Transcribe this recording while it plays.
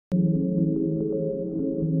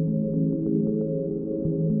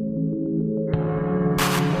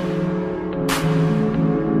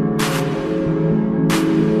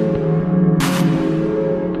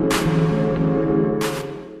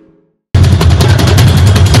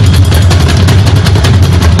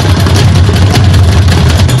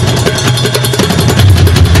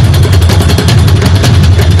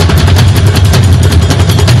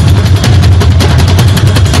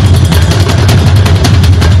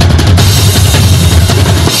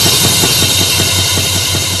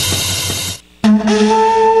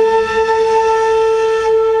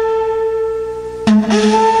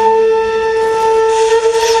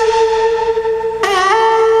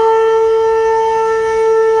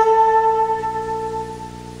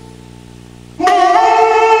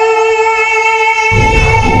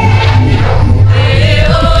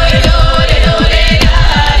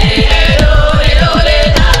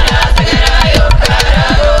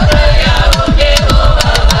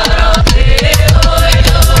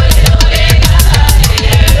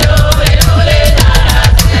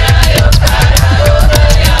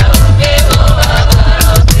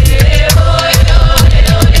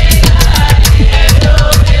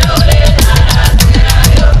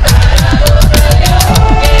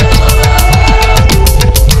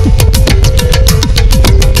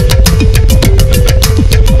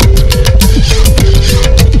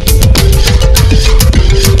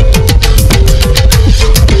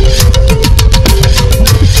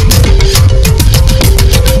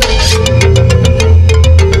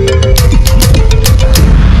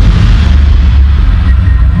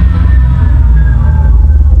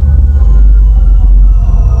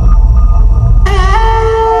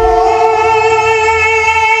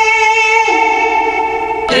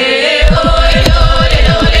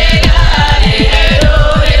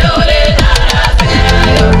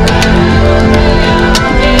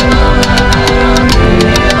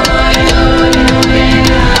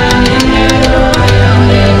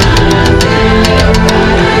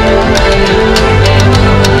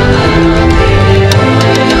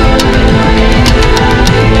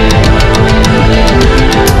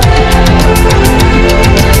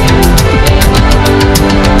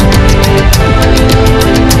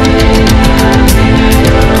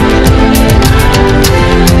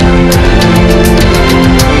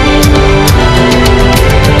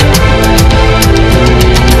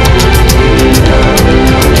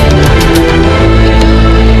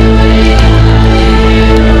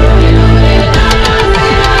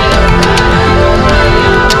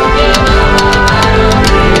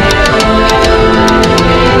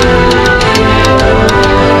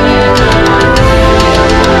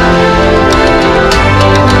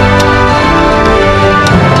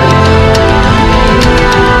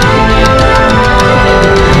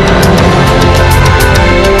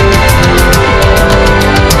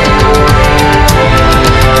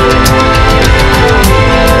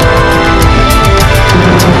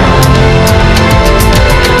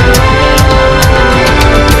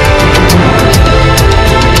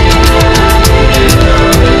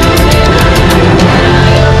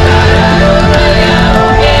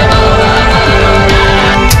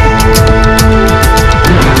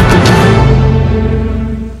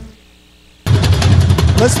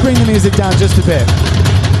a bit.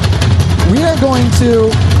 We're going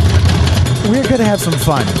to have some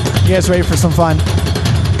fun. You guys ready for some fun?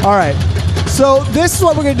 All right. So this is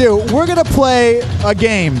what we're going to do. We're going to play a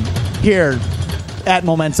game here at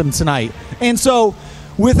Momentum tonight. And so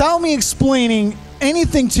without me explaining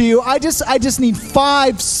anything to you, I just need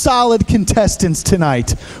 5 solid contestants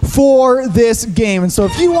tonight for this game. And so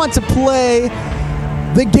if you want to play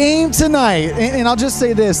the game tonight, and I'll just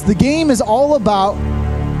say this, the game is all about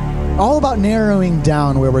narrowing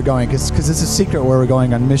down where we're going, because it's a secret where we're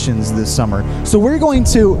going on missions this summer. So we're going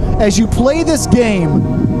to, as you play this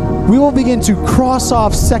game, we will begin to cross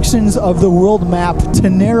off sections of the world map to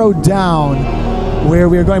narrow down where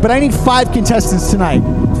we are going. But I need 5 contestants tonight.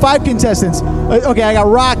 5 contestants. Okay, I got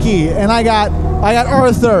Rocky, and I got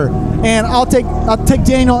Arthur, and I'll take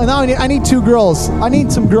Daniel, and now I need 2 girls. I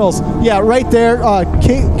need some girls. Yeah, right there,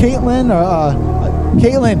 Caitlin,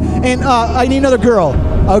 and I need another girl.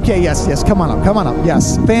 Okay, yes, come on up.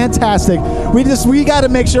 Yes, fantastic. We got to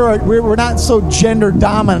make sure we're not so gender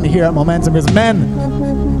dominant here at Momentum, because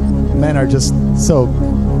men are just so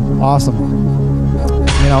awesome.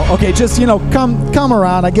 Okay, just come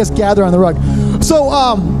around. I guess gather on the rug. So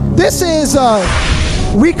this is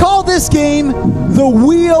we call this game the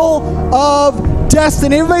Wheel of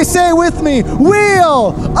Destiny. Everybody say it with me.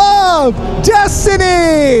 Wheel of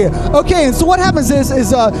Destiny. Okay, and so what happens is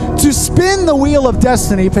to spin the Wheel of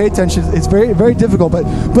Destiny, pay attention, it's very, very difficult, but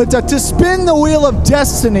to spin the Wheel of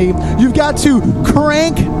Destiny, you've got to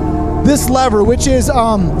crank this lever, which is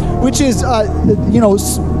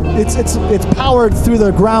it's powered through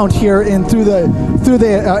the ground here and through the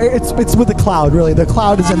it's with the cloud, really. The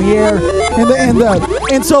cloud is in the air,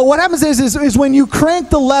 and so what happens is when you crank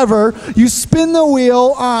the lever, you spin the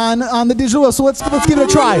wheel on the digital wheel. So let's give it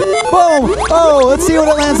a try. Boom! Oh, let's see what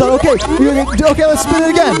it lands on. Okay, let's spin it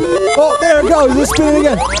again. Oh, there it goes. Let's spin it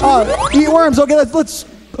again. Eat worms. Okay, let's.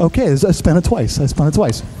 Okay, I spun it twice.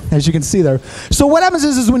 As you can see there. So what happens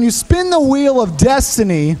is when you spin the Wheel of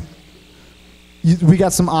Destiny, we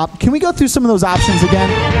got some Can we go through some of those options again?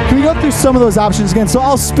 So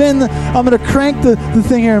I'll spin. I'm going to crank the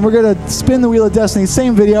thing here, and we're going to spin the Wheel of Destiny.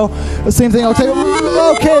 Same video, the same thing. Okay,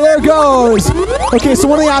 there it goes. Okay, so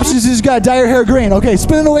one of the options is you got to dye your hair green. Okay,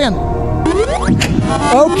 spin it again.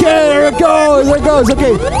 Okay, there it goes.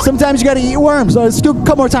 Okay, sometimes you got to eat worms. Let's do a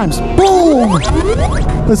couple more times. Boom.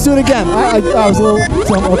 Let's do it again. I was a little.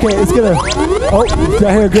 Okay, it's gonna. Oh,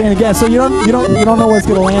 got hair green again. So you don't know what it's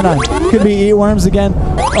gonna land on. Could be eat worms again.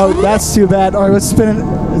 Oh, that's too bad. All right, let's spin it.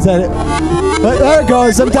 Is that it? There it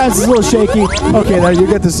goes. Sometimes it's a little shaky. Okay, there you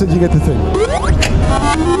get this. You get the thing.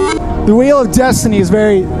 The Wheel of Destiny is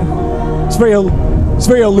very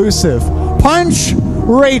elusive. Punch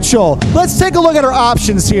Rachel. Let's take a look at our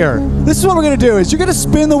options here. This is what we're going to do. Is you're going to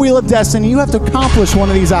spin the Wheel of Destiny. You have to accomplish one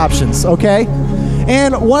of these options, okay?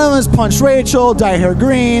 And one of them is punch Rachel, dye hair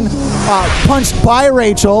green, punched by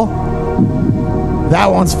Rachel. That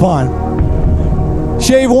one's fun.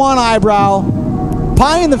 Shave one eyebrow,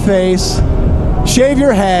 pie in the face, shave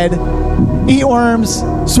your head, eat worms,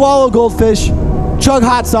 swallow goldfish, chug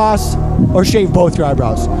hot sauce, or shave both your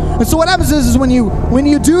eyebrows. And so what happens is when you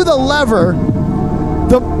do the lever,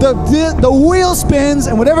 the wheel spins,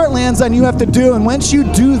 and whatever it lands on, you have to do. And once you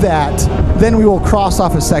do that, then we will cross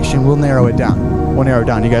off a section. We'll narrow it down.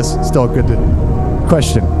 You guys still good to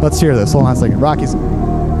question? Let's hear this. Hold on a second. Rocky's.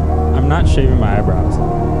 I'm not shaving my eyebrows.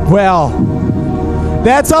 Well,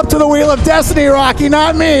 that's up to the Wheel of Destiny, Rocky,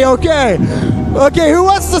 not me. Okay, who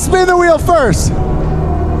wants to spin the wheel first?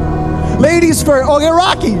 Ladies first. Okay,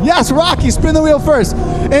 Rocky. Yes, Rocky, spin the wheel first.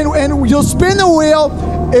 And you'll spin the wheel.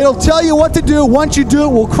 It'll tell you what to do. Once you do it,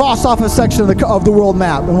 we'll cross off a section of the world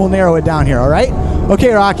map, and we'll narrow it down here, all right?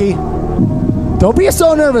 Okay, Rocky. Don't be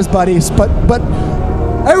so nervous, buddies. But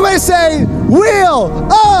everybody say, Wheel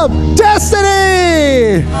of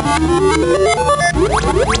Destiny!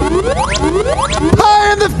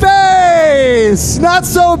 Pie in the face! Not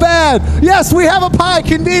so bad. Yes, we have a pie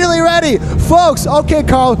conveniently ready. Folks, okay,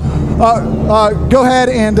 Carl, go ahead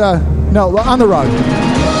and, no, on the rug.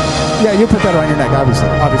 Yeah, you put that around your neck, obviously.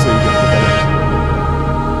 Obviously, you can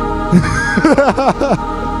put that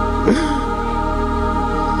in.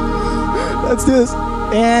 Let's do this.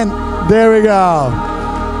 And there we go.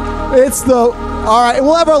 All right,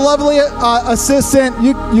 we'll have our lovely assistant.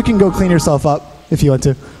 You can go clean yourself up if you want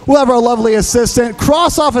to. We'll have our lovely assistant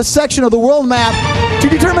cross off a section of the world map to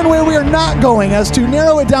determine where we are not going, as to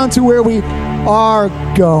narrow it down to where we are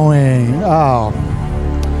going. Oh.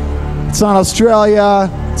 It's not Australia.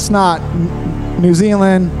 It's not New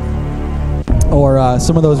Zealand. Or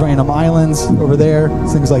some of those random islands over there.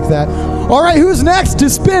 Things like that. All right, who's next to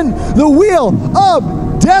spin the Wheel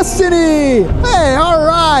of Destiny. Hey, all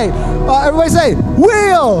right. Everybody say,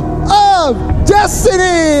 Wheel of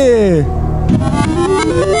Destiny.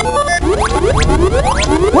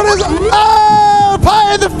 What is it? Oh,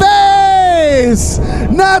 pie in the face.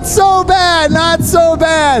 Not so bad, not so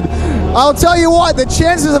bad. I'll tell you what, the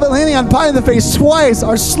chances of it landing on pie in the face twice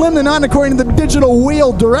are slim to none according to the digital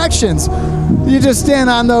wheel directions. You just stand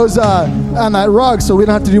on those on that rug, so we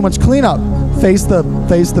don't have to do much cleanup. Face the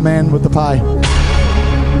man with the pie.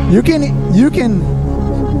 You can.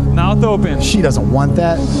 Mouth open. She doesn't want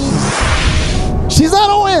that. She's not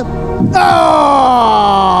a wimp.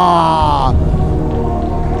 Ah!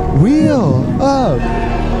 Wheel up.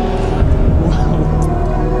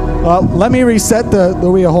 Let me reset the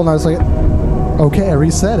wheel. Hold on a second. Okay, I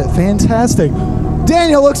reset it. Fantastic.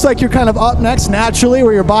 Daniel, looks like you're kind of up next naturally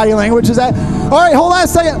where your body language is at. All right, hold on a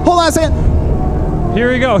second.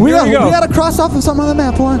 Here we go. We got to cross off of something on the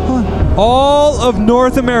map. Hold on. All of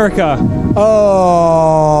North America.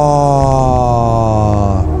 Oh.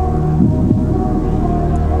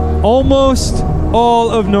 Almost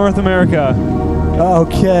all of North America.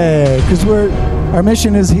 Okay, because our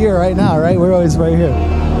mission is here right now, right? We're always right here.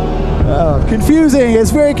 Oh, confusing. It's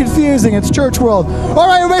very confusing. It's church world. All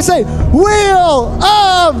right, everybody say, Wheel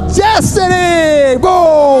of Destiny!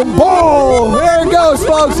 Boom, boom. There it goes,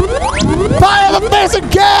 folks. Pie in the face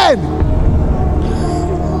again!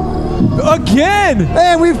 Again!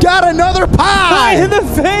 And we've got another pie! Pie in the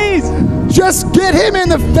face! Just get him in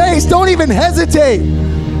the face. Don't even hesitate.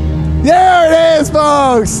 There it is,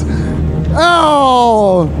 folks.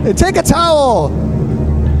 Oh, and take a towel.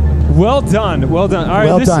 Well done. All right,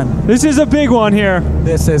 well done. This is a big one here.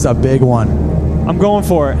 This is a big one. I'm going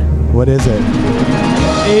for it. What is it?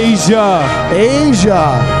 Asia.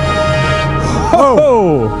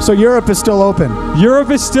 Oh, so Europe is still open.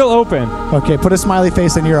 Europe is still open. Okay, put a smiley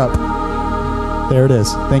face in Europe. There it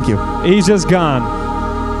is. Thank you. Asia's gone.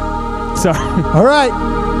 Sorry. All right,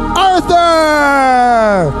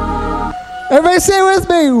 Arthur. Everybody say it with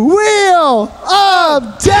me. Wheel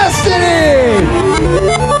of Destiny.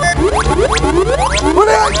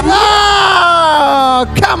 Oh,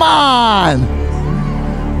 come on.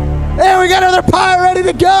 And we got another pie ready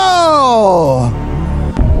to go.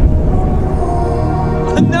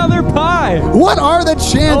 Another pie. What are the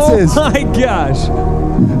chances? Oh my gosh.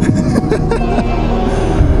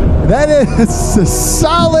 That is a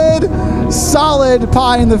solid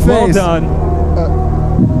pie in the face. Well done.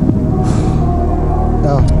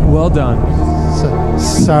 Oh. Well done.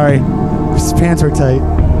 Sorry. His pants were tight.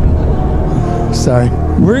 Sorry.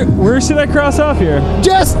 Where should I cross off here?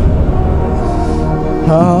 Just.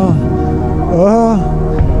 Oh,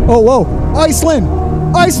 whoa. Iceland.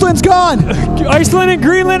 Iceland's gone. Iceland and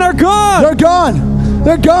Greenland are gone.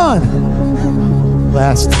 They're gone.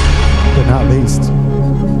 Last but not least.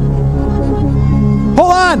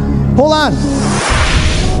 Hold on.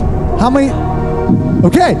 How many?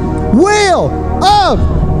 Okay. Wheel of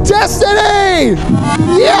Destiny!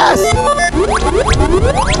 Yes!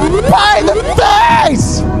 Pie in the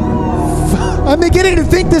face! I'm beginning to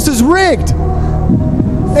think this is rigged.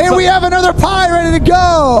 And we have another pie ready to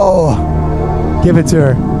go. Give it to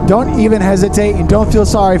her. Don't even hesitate and don't feel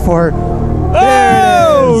sorry for her.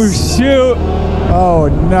 Oh, shoot. Oh,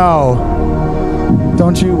 no.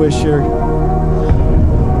 Don't you wish you're...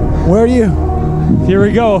 Where are you? Here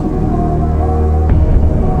we go.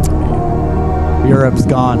 Europe's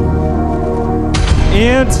gone.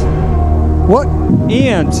 And what?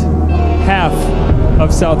 And half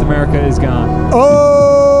of South America is gone.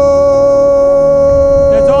 Oh!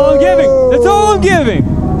 That's all I'm giving.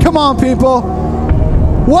 Come on, people.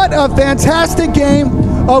 What a fantastic game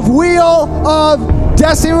of Wheel of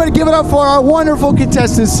Destiny. We're going to give it up for our wonderful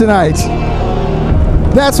contestants tonight.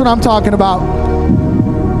 That's what I'm talking about.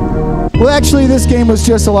 Well, actually, this game was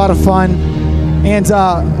just a lot of fun. And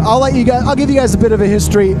I'll give you guys a bit of a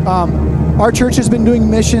history. Our church has been doing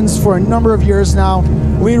missions for a number of years now.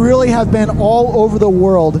 We really have been all over the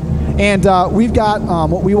world. And we've got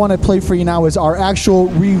what we want to play for you now is our actual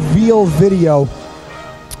reveal video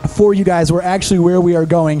for you guys. We're actually where we are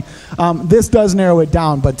going. This does narrow it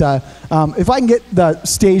down, but if I can get the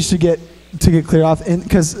stage to get cleared off, and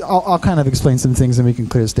because I'll kind of explain some things and we can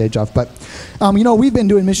clear the stage off. But we've been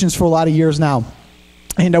doing missions for a lot of years now.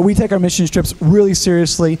 And we take our mission trips really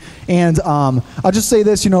seriously. And I'll just say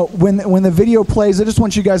this, when the video plays, I just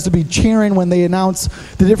want you guys to be cheering when they announce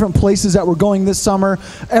the different places that we're going this summer.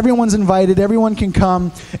 Everyone's invited. Everyone can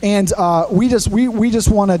come. And we just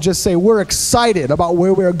want to just say we're excited about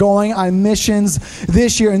where we're going on missions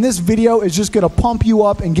this year. And this video is just going to pump you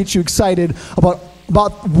up and get you excited about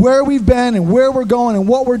about where we've been and where we're going and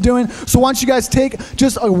what we're doing. So why don't you guys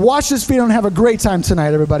watch this video and have a great time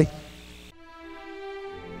tonight, everybody.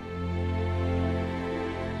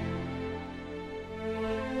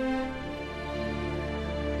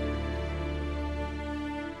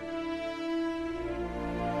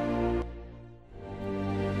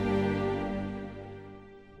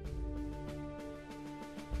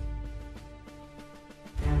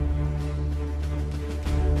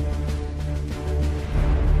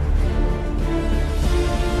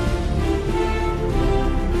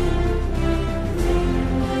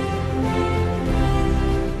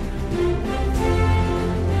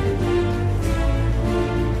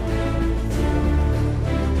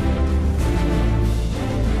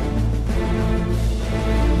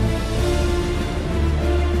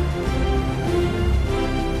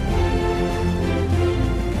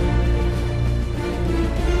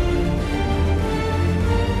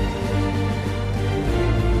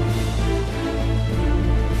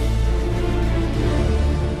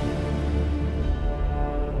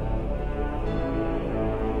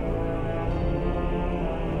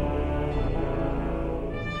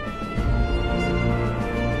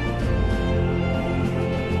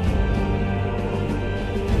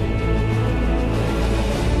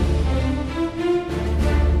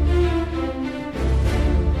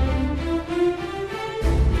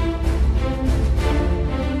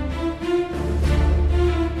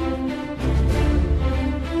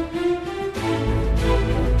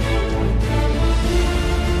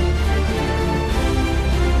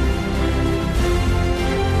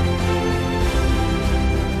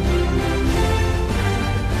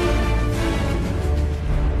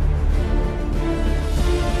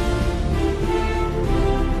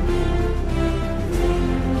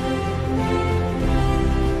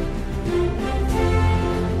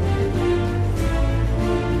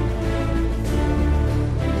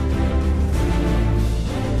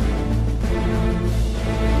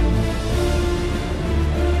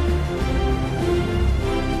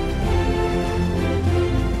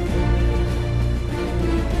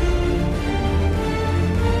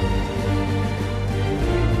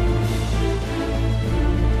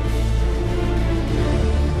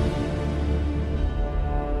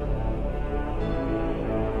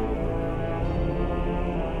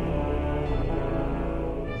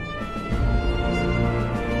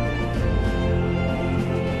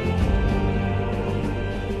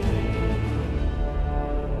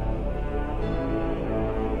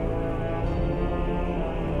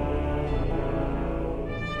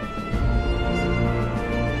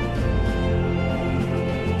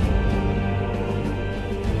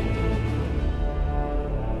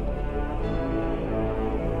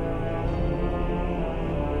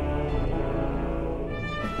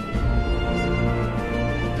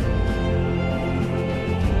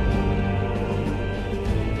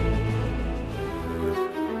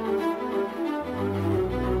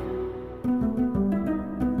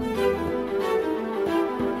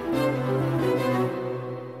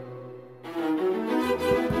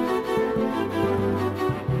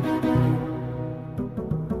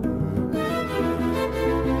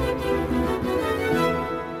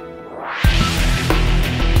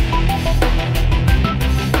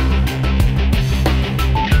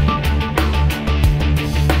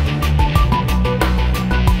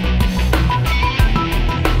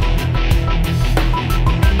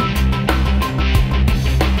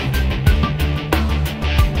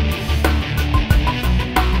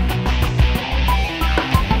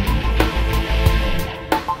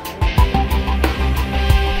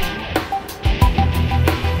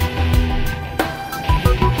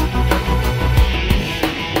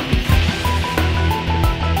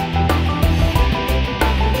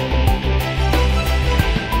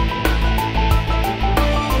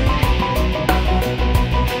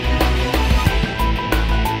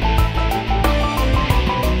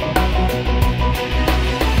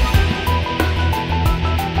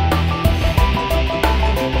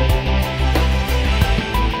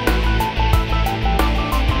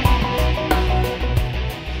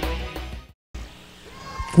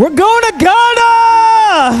 We're going to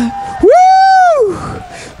Ghana! Woo!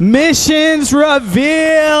 Missions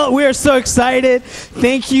Reveal. We are so excited.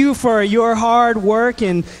 Thank you for your hard work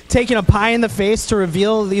and taking a pie in the face to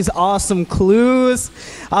reveal these awesome clues.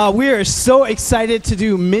 We are so excited to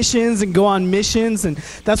do missions and go on missions, and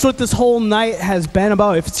that's what this whole night has been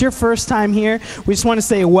about. If it's your first time here, we just want to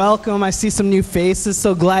say welcome. I see some new faces,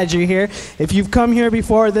 so glad you're here. If you've come here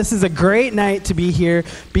before, this is a great night to be here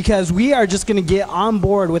because we are just going to get on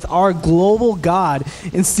board with our global God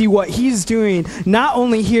and see what He's doing, not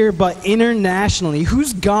only here, but internationally.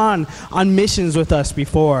 Who's gone on missions with us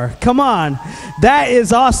before? Come on. That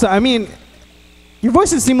is awesome. I mean, your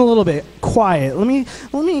voices seem a little bit quiet. Let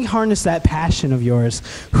me harness that passion of yours.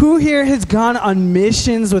 Who here has gone on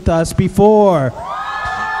missions with us before?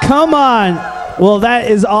 Come on. Well, that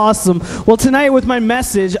is awesome. Well, tonight with my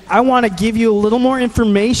message, I want to give you a little more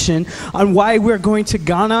information on why we're going to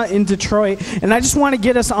Ghana in Detroit. And I just want to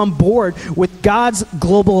get us on board with God's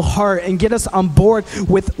global heart and get us on board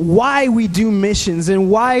with why we do missions and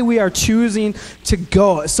why we are choosing to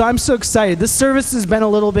go. So I'm so excited. This service has been a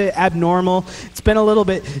little bit abnormal. It's been a little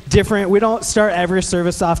bit different. We don't start every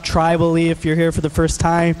service off tribally if you're here for the first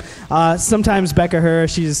time. Sometimes Becca,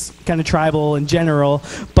 she's kind of tribal in general,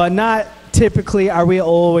 but not typically are we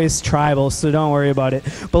always tribal, so don't worry about it.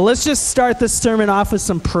 But let's just start this sermon off with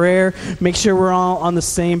some prayer. Make sure we're all on the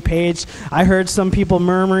same page. I heard some people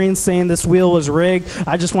murmuring, saying this wheel was rigged.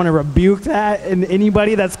 I just want to rebuke that. And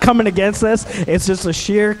anybody that's coming against us, it's just a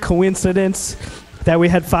sheer coincidence that we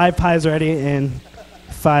had 5 pies ready and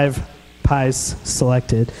 5 pies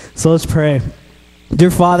selected. So let's pray.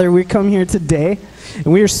 Dear Father, we come here today,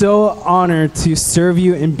 and we are so honored to serve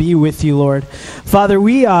you and be with you, Lord. Father,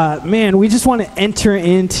 we just want to enter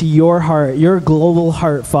into your heart, your global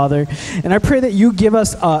heart, Father. And I pray that you give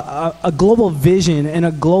us a global vision and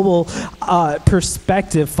a global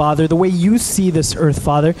perspective, Father, the way you see this earth,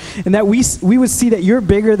 Father. And that we would see that you're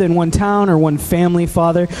bigger than one town or one family,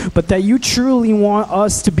 Father, but that you truly want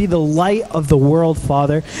us to be the light of the world,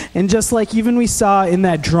 Father. And just like even we saw in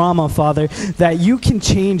that drama, Father, that you can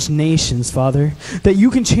change nations, Father, that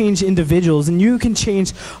you can change individuals and you can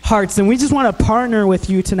change hearts. And we just want to partner with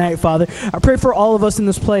you tonight, Father. I pray for all of us in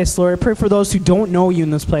this place, Lord. I pray for those who don't know you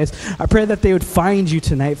in this place. I pray that they would find you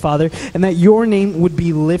tonight, Father, and that your name would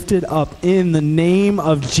be lifted up in the name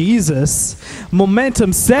of Jesus.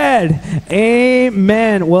 Momentum said,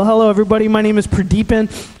 amen. Well, hello, everybody. My name is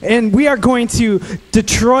Pradeepan, and we are going to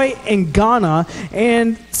Detroit and Ghana.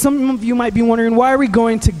 And some of you might be wondering, why are we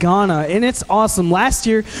going to Ghana? And it's awesome. Last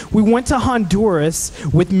year, we went to Honduras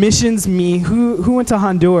with Missions Me. Who went to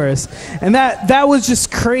Honduras? And that was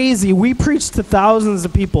just crazy. We preached to thousands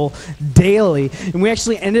of people daily. And we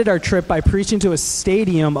actually ended our trip by preaching to a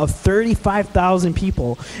stadium of 35,000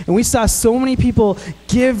 people. And we saw so many people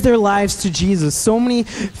give their lives to Jesus. So many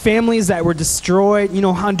families that were destroyed. You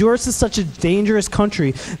know, Honduras is such a dangerous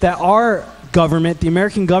country that our government, the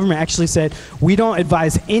American government, actually said, we don't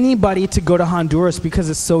advise anybody to go to Honduras because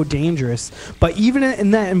it's so dangerous. But even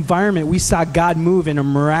in that environment, we saw God move in a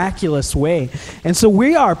miraculous way. And so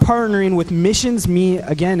we are partnering with Missions Me,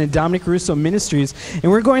 again, and Dominic Russo Ministries,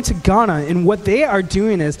 and we're going to Ghana. And what they are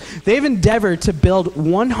doing is they've endeavored to build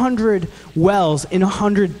 100 wells in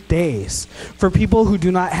 100 days for people who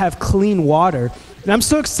do not have clean water. And I'm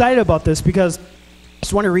so excited about this because I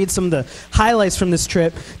just want to read some of the highlights from this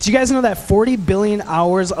trip. Do you guys know that 40 billion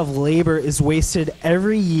hours of labor is wasted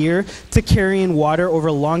every year to carrying water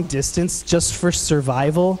over long distance just for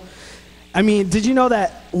survival? I mean, did you know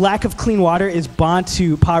that lack of clean water is bound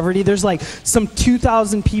to poverty? There's like some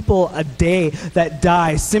 2,000 people a day that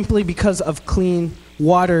die simply because of clean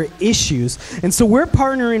water issues. And so we're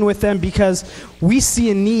partnering with them because we see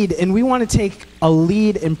a need and we want to take a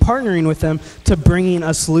lead in partnering with them to bringing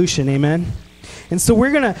a solution. Amen? And so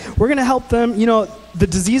we're gonna help them. You know, the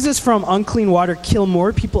diseases from unclean water kill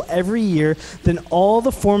more people every year than all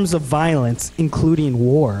the forms of violence, including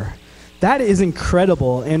war. That is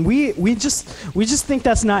incredible, and we just think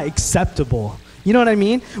that's not acceptable. You know what I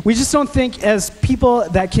mean? We just don't think, as people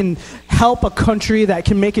that can help a country, that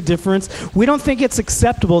can make a difference, we don't think it's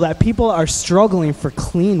acceptable that people are struggling for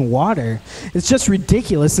clean water. It's just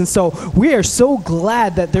ridiculous. And so we are so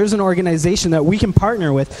glad that there's an organization that we can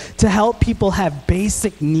partner with to help people have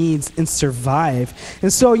basic needs and survive.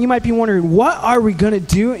 And so you might be wondering, what are we going to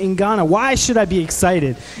do in Ghana? Why should I be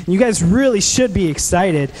excited? And you guys really should be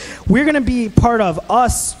excited. We're going to be part of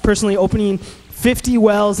us personally opening 50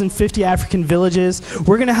 wells in 50 African villages.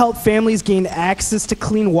 We're going to help families gain access to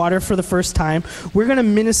clean water for the first time. We're going to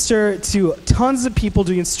minister to tons of people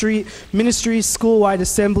doing street ministries, school-wide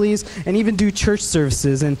assemblies, and even do church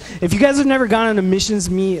services. And if you guys have never gone on a missions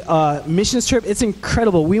trip, it's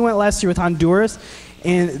incredible. We went last year with Honduras,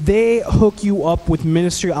 and they hook you up with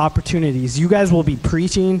ministry opportunities. You guys will be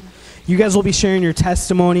preaching. You guys will be sharing your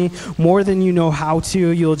testimony more than you know how to.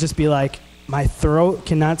 You'll just be like, my throat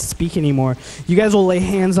cannot speak anymore. You guys will lay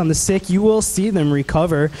hands on the sick. You will see them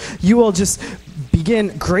recover. You will just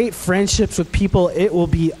begin great friendships with people. It will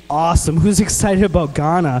be awesome. Who's excited about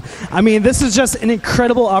Ghana? I mean, this is just an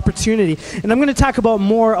incredible opportunity. And I'm going to talk about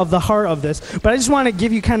more of the heart of this, but I just want to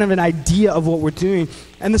give you kind of an idea of what we're doing.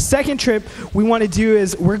 And the second trip we want to do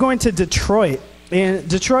is we're going to Detroit. And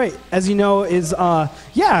Detroit, as you know, is,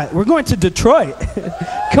 we're going to Detroit.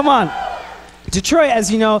 Come on. Detroit, as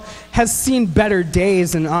you know, has seen better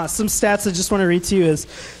days, and some stats I just want to read to you is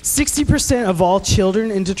 60% of all children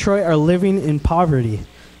in Detroit are living in poverty.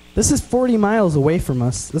 This is 40 miles away from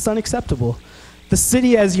us. That's unacceptable. The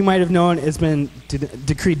city, as you might have known, has been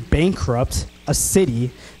decreed bankrupt, a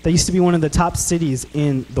city that used to be one of the top cities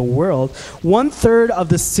in the world. 1/3 of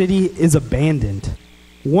the city is abandoned.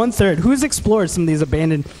 1/3. Who's explored some of these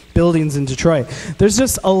abandoned buildings in Detroit? There's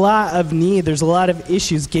just a lot of need. There's a lot of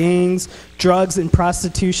issues. Gangs, drugs, and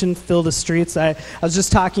prostitution fill the streets. I was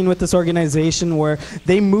just talking with this organization where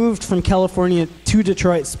they moved from California to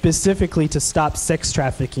Detroit specifically to stop sex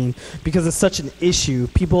trafficking because it's such an issue.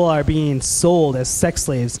 People are being sold as sex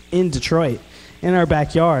slaves in Detroit, in our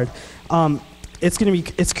backyard.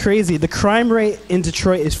 It's crazy. The crime rate in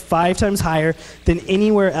Detroit is 5 times higher than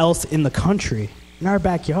anywhere else in the country. In our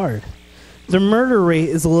backyard. The murder rate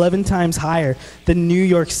is 11 times higher than New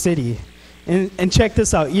York City. And check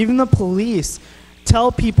this out. Even the police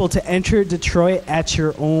tell people to enter Detroit at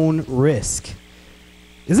your own risk.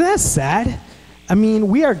 Isn't that sad? I mean,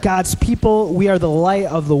 we are God's people. We are the light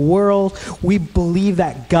of the world. We believe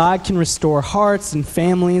that God can restore hearts and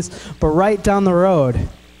families. But right down the road,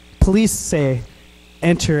 police say,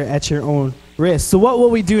 enter at your own risk. So what will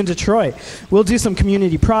we do in Detroit? We'll do some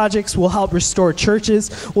community projects. We'll help restore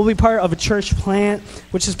churches. We'll be part of a church plant,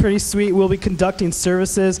 which is pretty sweet. We'll be conducting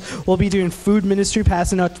services. We'll be doing food ministry,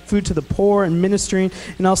 passing out food to the poor and ministering,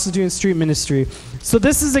 and also doing street ministry. So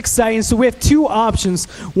this is exciting. So we have 2 options.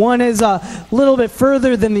 One is a little bit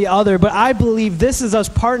further than the other, but I believe this is us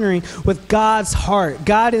partnering with God's heart.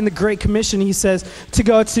 God in the Great Commission, he says to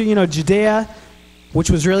go to, Judea, which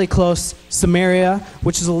was really close, Samaria,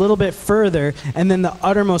 which is a little bit further, and then the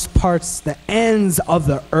uttermost parts, the ends of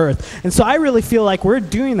the earth. And so I really feel like we're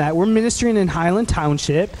doing that. We're ministering in Highland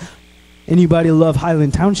Township. Anybody love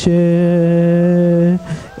Highland Township?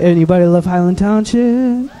 Anybody love Highland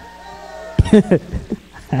Township?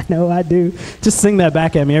 I know I do. Just sing that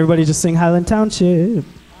back at me. Everybody just sing Highland Township.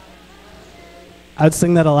 I would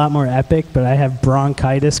sing that a lot more epic, but I have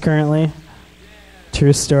bronchitis currently.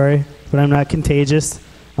 True story. But I'm not contagious.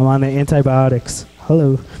 I'm on the antibiotics.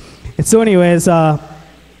 Hello. And so anyways,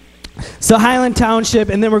 so Highland Township,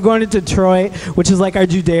 and then we're going to Detroit, which is like our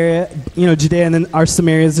Judea, Judea, and then our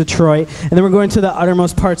Samaria is Detroit, and then we're going to the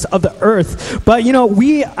uttermost parts of the earth. But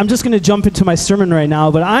I'm just going to jump into my sermon right now,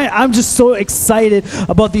 but I'm just so excited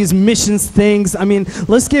about these missions things. I mean,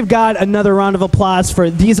 let's give God another round of applause for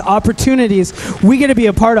these opportunities we get to be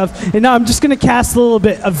a part of. And now I'm just going to cast a little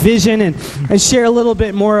bit of vision and share a little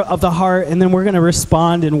bit more of the heart, and then we're going to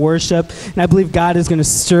respond in worship. And I believe God is going to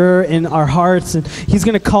stir in our hearts, and he's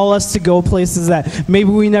going to call us to go places that maybe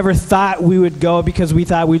we never thought we would go because we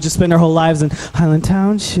thought we'd just spend our whole lives in Highland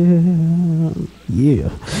Township. Yeah.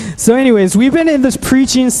 So anyways, we've been in this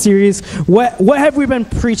preaching series. What have we been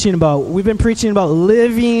preaching about? We've been preaching about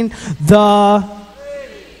living the...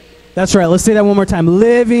 That's right. Let's say that one more time.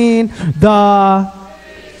 Living the...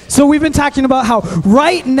 So we've been talking about how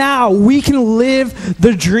right now we can live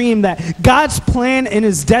the dream that God's plan and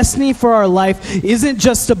his destiny for our life isn't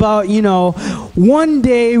just about, one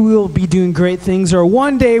day we will be doing great things, or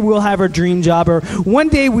one day we'll have our dream job, or one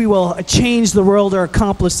day we will change the world or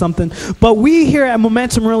accomplish something. But we here at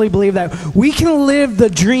Momentum really believe that we can live the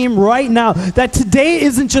dream right now, that today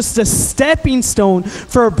isn't just a stepping stone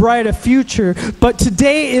for a brighter future, but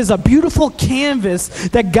today is a beautiful canvas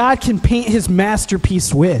that God can paint his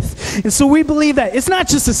masterpiece with. And so we believe that it's not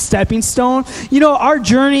just a stepping stone. Our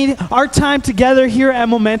journey, our time together here at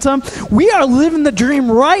Momentum, we are living the dream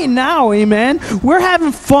right now, amen? We're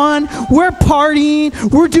having fun. We're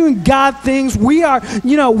partying. We're doing God things. We are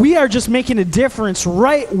just making a difference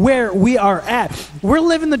right where we are at. We're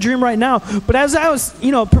living the dream right now. But as I was,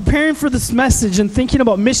 preparing for this message and thinking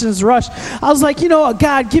about Missions Rush, I was like,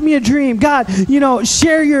 God, give me a dream. God,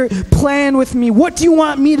 share your plan with me. What do you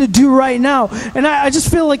want me to do right now? And I just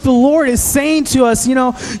feel like the Lord is saying to us,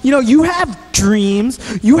 you have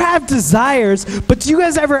dreams, you have desires, but do you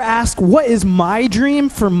guys ever ask, what is my dream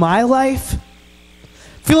for my life?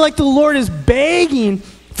 I feel like the Lord is begging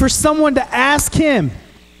for someone to ask him,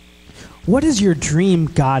 what is your dream,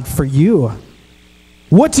 God, for you?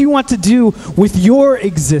 What do you want to do with your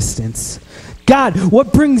existence? God,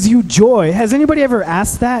 what brings you joy? Has anybody ever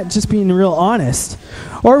asked that? Just being real honest.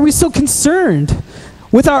 Or are we so concerned?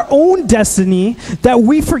 with our own destiny that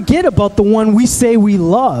we forget about the one we say we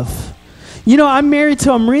love. You know, I'm married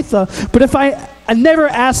to Amrita, but if I never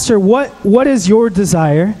asked her, what is your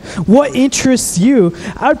desire? What interests you?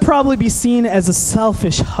 I'd probably be seen as a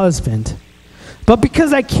selfish husband. But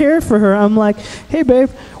because I care for her, I'm like, hey, babe,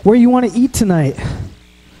 where you want to eat tonight?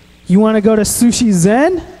 You want to go to Sushi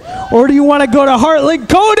Zen? Or do you want to go to Heartland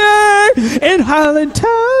Coder in Highland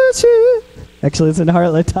Township? Actually, it's in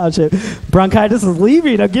Heartland Township. Bronchitis is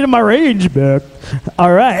leaving. I'm getting my range back.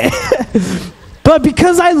 All right. But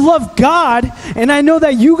because I love God, and I know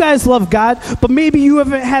that you guys love God, but maybe you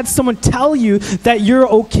haven't had someone tell you that you're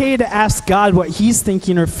okay to ask God what he's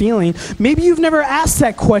thinking or feeling. Maybe you've never asked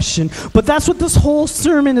that question, but that's what this whole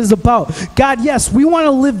sermon is about. God, yes, we want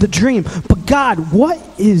to live the dream, but God, what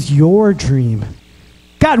is your dream?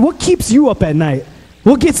 God, what keeps you up at night?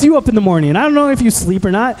 What gets you up in the morning? I don't know if you sleep or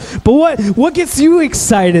not, but what gets you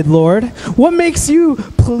excited, Lord? What makes you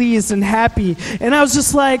pleased and happy? And I was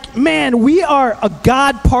just like, man, we are a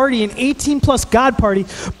God party, an 18-plus God party,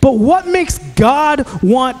 but what makes God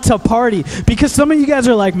want to party? Because some of you guys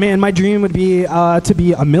are like, man, my dream would be to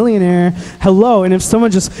be a millionaire. Hello, and if someone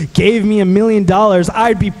just gave me $1 million,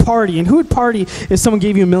 I'd be partying. Who would party if someone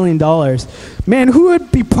gave you $1 million? Man, who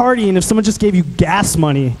would be partying if someone just gave you gas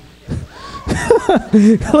money?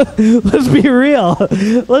 Let's be real.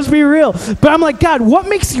 Let's be real. But I'm like, God, what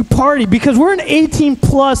makes you party? Because we're an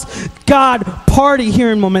 18-plus God party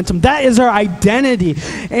here in Momentum. That is our identity.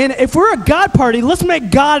 And if we're a God party, let's make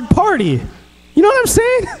God party. You know what I'm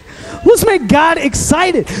saying? Let's make God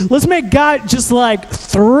excited. Let's make God just like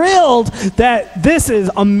thrilled that this is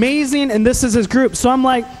amazing and this is his group. So I'm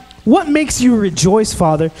like, what makes you rejoice,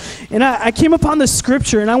 Father? And I came upon this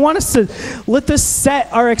scripture, and I want us to let this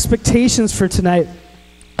set our expectations for tonight.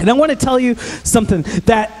 And I want to tell you something,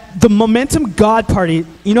 that the Momentum God party,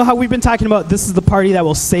 you know how we've been talking about this is the party that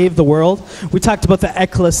will save the world? We talked about the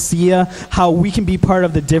ecclesia, how we can be part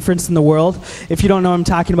of the difference in the world. If you don't know what I'm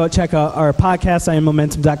talking about, check out our podcast,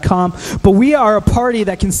 IamMomentum.com. But we are a party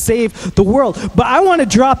that can save the world. But I want to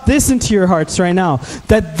drop this into your hearts right now,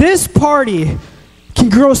 that this party can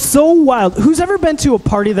grow so wild. Who's ever been to a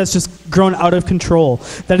party that's just grown out of control,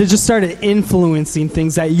 that it just started influencing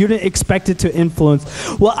things that you didn't expect it to influence?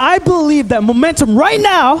 Well, I believe that Momentum right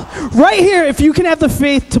now, right here, if you can have the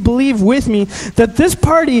faith to believe with me, that this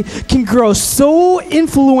party can grow so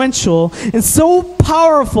influential and so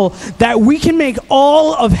powerful that we can make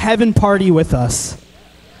all of heaven party with us.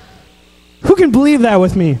 Who can believe that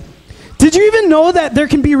with me? Did you even know that there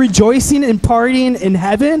can be rejoicing and partying in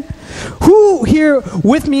heaven? Who here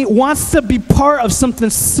with me wants to be part of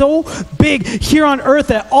something so big here on earth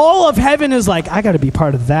that all of heaven is like, I got to be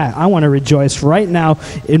part of that. I want to rejoice right now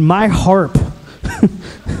in my harp.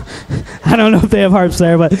 I don't know if they have harps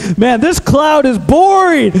there, but man, this cloud is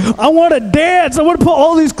boring. I want to dance. I want to put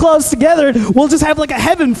all these clouds together. We'll just have like a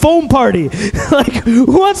heaven foam party. Like, who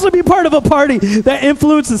wants to be part of a party that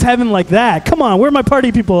influences heaven like that? Come on, where are my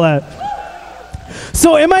party people at?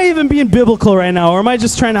 So am I even being biblical right now, or am I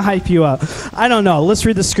just trying to hype you up? I don't know. Let's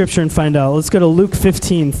read the scripture and find out. Let's go to Luke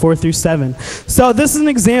 15, 4-7. So this is an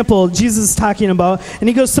example Jesus is talking about, and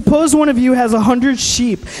he goes, suppose one of you has 100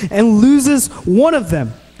 sheep and loses one of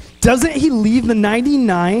them. Doesn't he leave the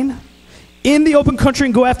 99 in the open country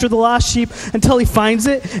and go after the lost sheep until he finds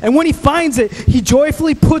it? And when he finds it, he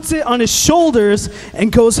joyfully puts it on his shoulders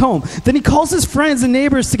and goes home. Then he calls his friends and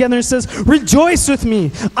neighbors together and says, rejoice with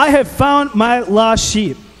me, I have found my lost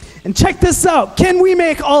sheep. And check this out. Can we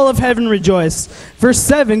make all of heaven rejoice? Verse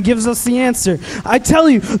 7 gives us the answer. I tell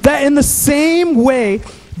you that in the same way,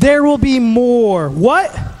 there will be more.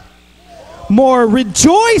 What? More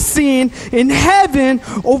rejoicing in heaven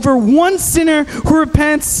over one sinner who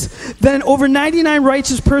repents than over 99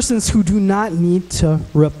 righteous persons who do not need to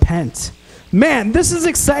repent. Man, this is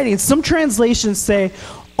exciting. Some translations say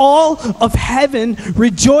all of heaven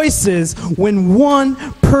rejoices when one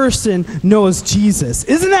person knows Jesus.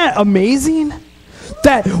 Isn't that amazing?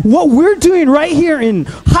 That what we're doing right here in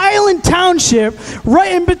Highland Township,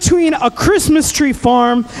 right in between a Christmas tree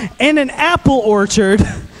farm and an apple orchard,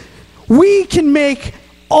 we can make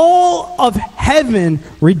all of heaven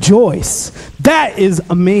rejoice. That is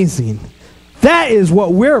amazing. That is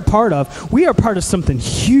what we're a part of. We are part of something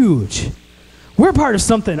huge. We're part of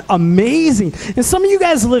something amazing. And some of you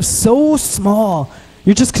guys live so small.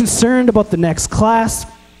 You're just concerned about the next class.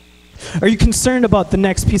 Are you concerned about the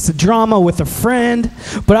next piece of drama with a friend?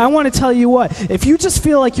 But I want to tell you what, if you just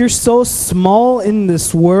feel like you're so small in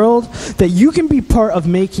this world that you can be part of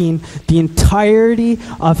making the entirety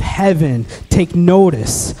of heaven take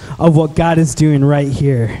notice of what God is doing right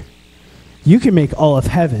here, you can make all of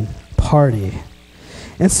heaven party.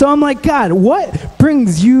 And so I'm like, God, what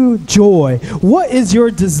brings you joy? What is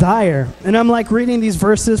your desire? And I'm like reading these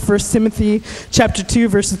verses, 1 Timothy chapter 2,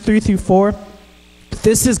 verses 3 through 4.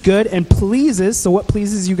 This is good and pleases, so what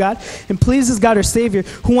pleases you, God? And pleases God our Savior,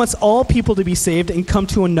 who wants all people to be saved and come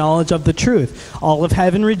to a knowledge of the truth. All of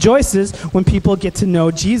heaven rejoices when people get to know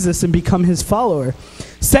Jesus and become his follower.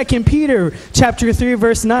 2 Peter chapter 3,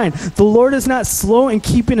 verse 9. The Lord is not slow in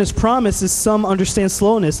keeping his promise, as some understand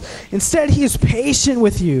slowness. Instead, he is patient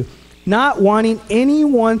with you, not wanting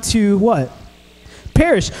anyone to what?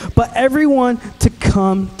 Perish, but everyone to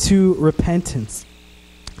come to repentance.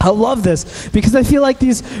 I love this because I feel like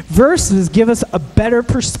these verses give us a better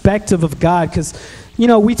perspective of God, because, you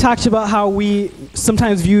know, we talked about how we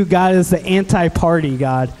sometimes view God as the anti-party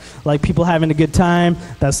God, like people having a good time.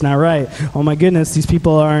 That's not right. Oh my goodness, these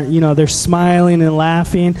people aren't, you know, they're smiling and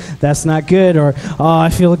laughing. That's not good. Or, oh, I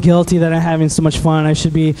feel guilty that I'm having so much fun. I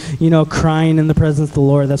should be, you know, crying in the presence of the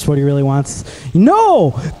Lord. That's what he really wants.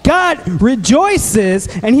 No, God rejoices,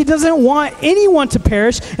 and he doesn't want anyone to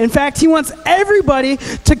perish. In fact, he wants everybody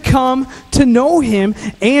to come to know him.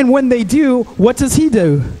 And when they do, what does he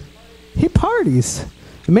do? He parties.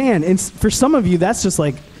 Man, and for some of you, that's just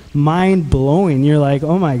like mind-blowing. You're like,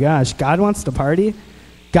 oh my gosh, God wants to party?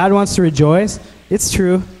 God wants to rejoice? It's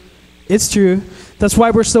true. It's true. That's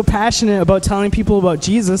why we're so passionate about telling people about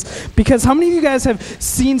Jesus, because how many of you guys have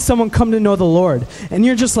seen someone come to know the Lord? And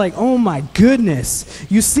you're just like, oh my goodness.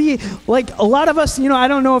 You see, like a lot of us, you know, I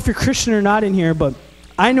don't know if you're Christian or not in here, but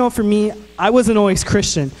I know for me, I wasn't always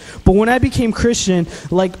Christian. But when I became Christian,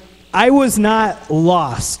 like, I was not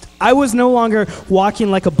lost. I was no longer walking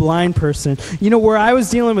like a blind person. You know, where I was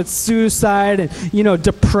dealing with suicide and, you know,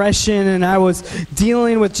 depression, and I was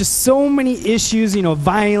dealing with just so many issues, you know,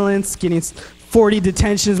 violence, getting 40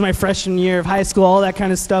 detentions my freshman year of high school, all that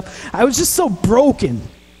kind of stuff. I was just so broken.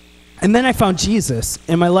 And then I found Jesus,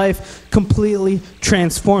 and my life completely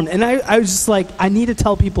transformed. And I was just like, I need to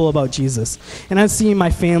tell people about Jesus. And I was seeing my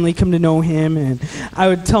family come to know him, and I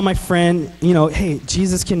would tell my friend, you know, hey,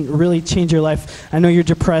 Jesus can really change your life. I know you're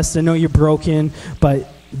depressed, I know you're broken,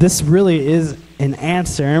 but this really is an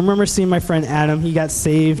answer. I remember seeing my friend Adam, he got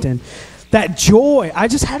saved, and that joy, I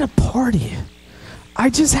just had a party. I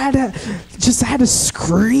just had to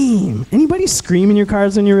scream. Anybody scream in your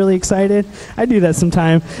cars when you're really excited? I do that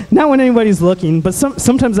sometimes. Not when anybody's looking, but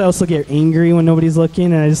sometimes I also get angry when nobody's looking,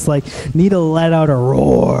 and I just like need to let out a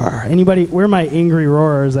roar. Anybody, where are my angry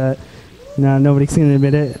roars at? No, nobody's gonna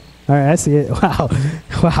admit it. All right, I see it.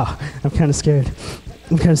 Wow. I'm kind of scared.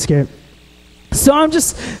 So I'm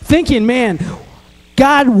just thinking, man,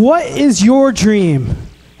 God, what is your dream?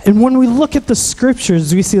 And when we look at the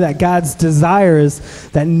scriptures, we see that God's desire is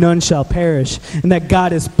that none shall perish, and that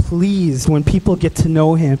God is pleased when people get to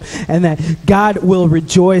know him, and that God will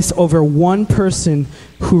rejoice over one person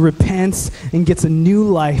who repents and gets a new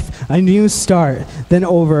life, a new start, than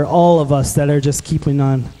over all of us that are just keeping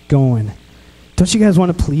on going. Don't you guys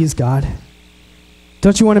want to please God?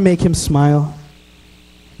 Don't you want to make him smile?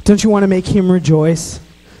 Don't you want to make him rejoice?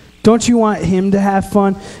 Don't you want him to have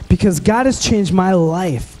fun? Because God has changed my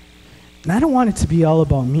life. And I don't want it to be all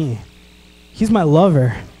about me. He's my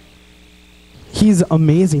lover. He's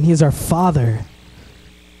amazing. He's our Father.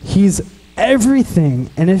 He's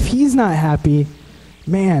everything. And if he's not happy,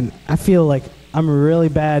 man, I feel like I'm a really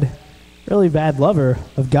bad lover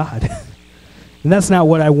of God. And that's not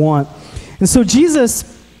what I want. And so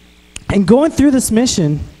Jesus, in going through this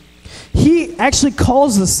mission, he actually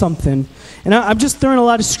calls us something. And I'm just throwing a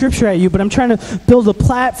lot of scripture at you, but I'm trying to build a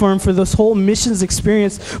platform for this whole missions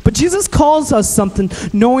experience. But Jesus calls us something,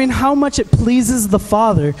 knowing how much it pleases the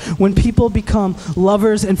Father when people become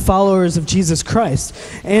lovers and followers of Jesus Christ.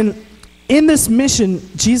 And in this mission,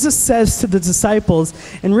 Jesus says to the disciples,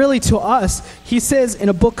 and really to us, he says in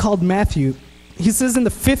a book called Matthew, he says in the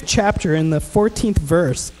 5th chapter, in the 14th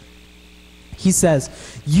verse, he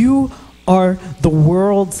says, you are the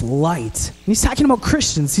world's light. And he's talking about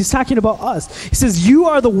Christians. He's talking about us. He says, you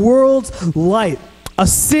are the world's light, a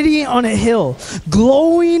city on a hill,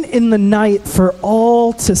 glowing in the night for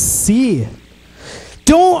all to see.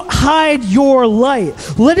 Don't hide your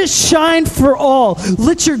light. Let it shine for all.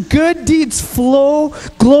 Let your good deeds glow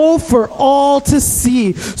for all to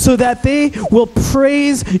see, so that they will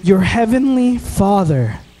praise your heavenly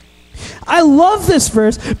Father. I love this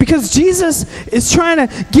verse because Jesus is trying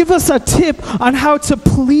to give us a tip on how to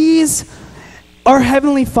please our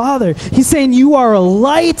Heavenly Father. He's saying you are a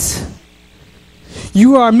light.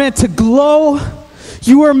 You are meant to glow.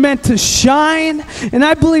 You are meant to shine. And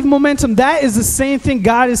I believe, Momentum, that is the same thing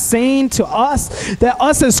God is saying to us, that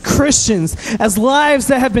us as Christians, as lives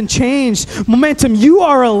that have been changed, Momentum, you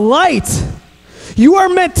are a light. You are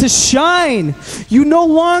meant to shine. You no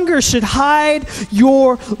longer should hide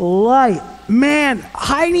your light. Man,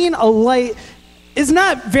 hiding a light is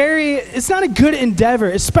it's not a good endeavor,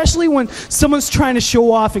 especially when someone's trying to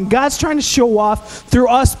show off, and God's trying to show off through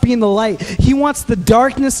us being the light. He wants the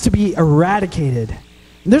darkness to be eradicated.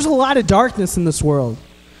 And there's a lot of darkness in this world.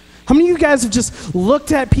 How many of you guys have just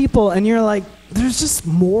looked at people and you're like, there's just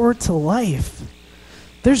more to life?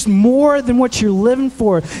 There's more than what you're living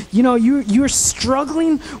for. You know, you're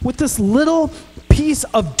struggling with this little piece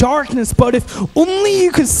of darkness, but if only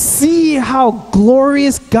you could see how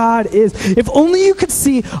glorious God is, if only you could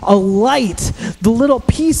see a light, the little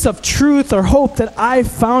piece of truth or hope that I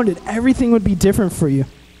found it, everything would be different for you.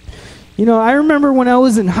 You know, I remember when I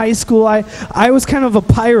was in high school, I was kind of a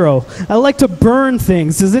pyro. I like to burn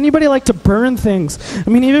things. Does anybody like to burn things? I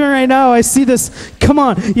mean, even right now, I see this,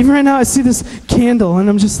 even right now, I see this candle, and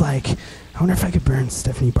I'm just like, I wonder if I could burn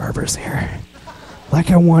Stephanie Barber's hair.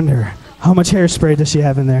 Like, I wonder, how much hairspray does she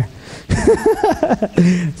have in there?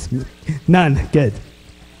 None. Good.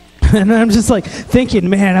 And I'm just like thinking,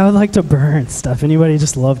 man, I would like to burn stuff. Anybody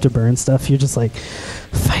just love to burn stuff? You're just like,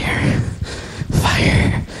 fire.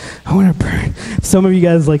 I want to burn. Some of you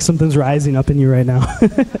guys, like, something's rising up in you right now.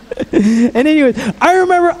 And anyway, I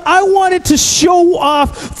remember I wanted to show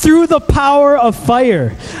off through the power of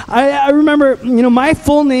fire. I remember, you know, my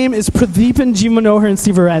full name is Pradeepan G. Manohar and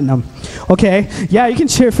Sivaratnam. Okay? Yeah, you can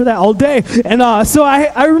cheer for that all day. And so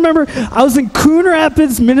I remember I was in Coon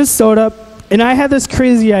Rapids, Minnesota, and I had this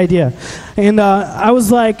crazy idea. And I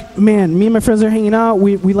was like, man, me and my friends are hanging out.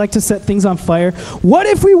 We like to set things on fire. What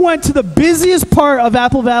if we went to the busiest part of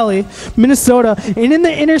Apple Valley, Minnesota, and in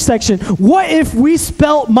the intersection, what if we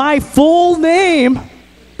spelt my full name?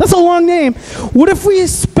 That's a long name. What if we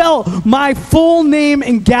spelt my full name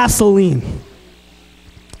in gasoline?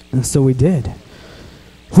 And so we did.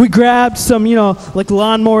 We grabbed some, you know, like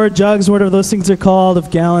lawnmower jugs, whatever those things are called,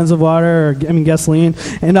 of gallons of water, or gasoline.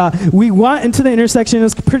 And we went into the intersection. It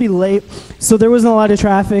was pretty late, so there wasn't a lot of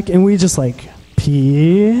traffic, and we just like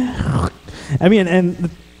pee. I mean, and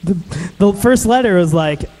the first letter was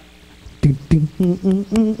like,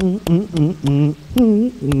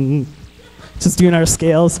 just doing our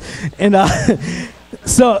scales. And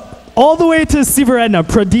so all the way to Sivaratnam,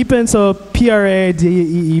 Pradeepan, so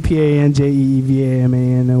Pradeepan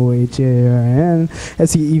Jeevamanoharn,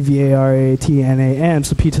 Sevaratnan,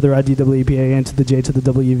 so P to the Ra, Dwepan to the J to the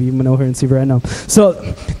WV, Manohar and Sivaratnam. So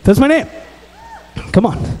that's my name. Come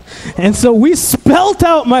on. And so we spelt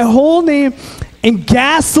out my whole name in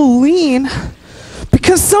gasoline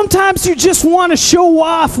because sometimes you just want to show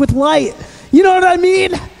off with light. You know what I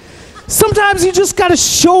mean? Sometimes you just got to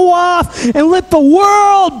show off and let the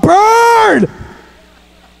world burn.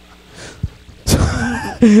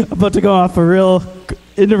 I'm about to go off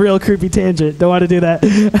into a real creepy tangent. Don't want to do that.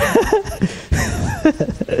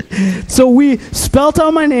 So we spelt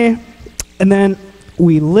out my name, and then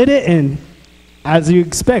we lit it, and as you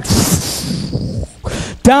expect,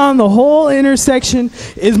 down the whole intersection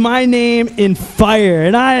is my name in fire,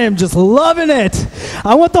 and I am just loving it.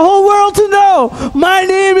 I want the whole world to know my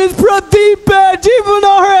name is Pradeepan G.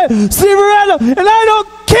 Manohar Sivaratnam, and I don't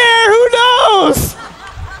care who knows.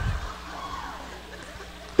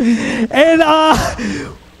 And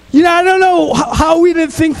you know, I don't know how we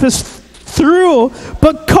didn't think this through,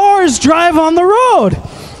 but cars drive on the road.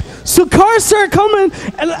 So cars start coming,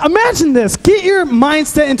 and imagine this. Get your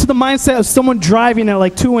mindset into the mindset of someone driving at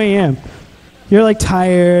like 2 a.m. You're like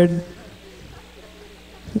tired.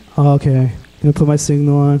 Oh, okay, gonna put my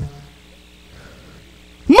signal on.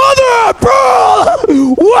 Mother, bro!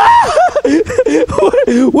 What?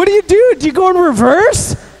 What do you do? Do you go in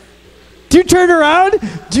reverse? Do you turn around?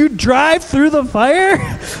 Do you drive through the fire?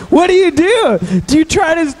 What do you do? Do you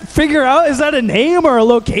try to figure out, is that a name or a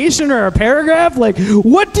location or a paragraph? Like,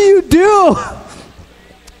 what do you do?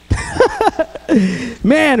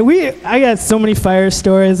 Man, I got so many fire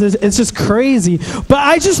stories. It's just crazy. But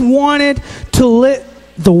I just wanted to let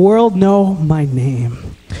the world know my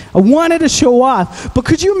name. I wanted to show off. But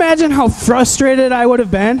could you imagine how frustrated I would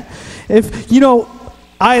have been if, you know,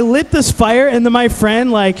 I lit this fire and then my friend,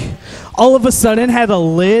 like, all of a sudden had a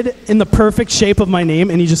lid in the perfect shape of my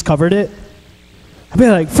name and he just covered it? I'd be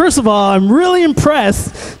like, first of all, I'm really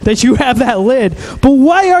impressed that you have that lid, but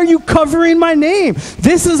why are you covering my name?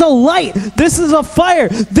 This is a light. This is a fire.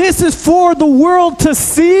 This is for the world to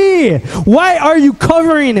see. Why are you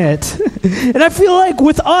covering it? And I feel like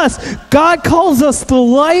with us, God calls us the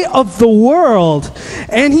light of the world.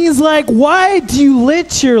 And he's like, why do you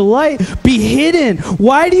let your light be hidden?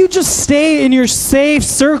 Why do you just stay in your safe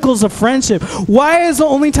circles of friendship? Why is the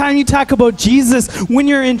only time you talk about Jesus when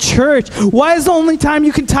you're in church? Why is the only time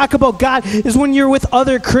you can talk about God is when you're with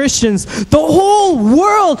other Christians? The whole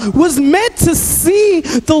world was meant to see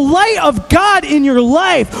the light of God in your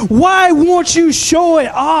life. Why won't you show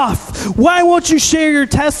it off? Why won't you share your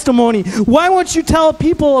testimony? Why won't you tell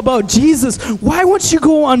people about Jesus? Why won't you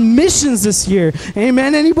go on missions this year?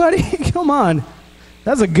 Amen, anybody? Come on.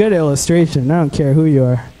 That's a good illustration. I don't care who you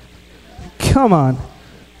are. Come on.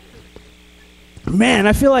 Man,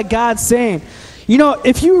 I feel like God's saying, you know,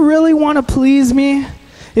 if you really want to please me,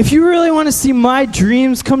 if you really want to see my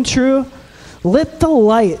dreams come true, let the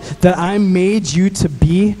light that I made you to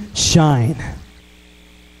be shine.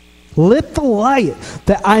 Let the light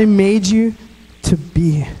that I made you to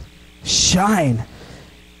be shine.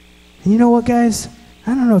 And you know what, guys?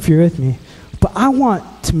 I don't know if you're with me, but I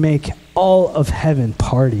want to make all of heaven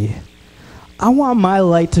party. I want my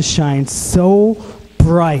light to shine so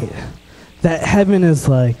bright that heaven is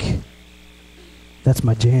like, that's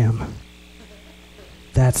my jam.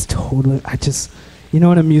 That's totally, you know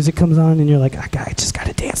when a music comes on and you're like, I just got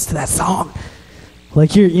to dance to that song.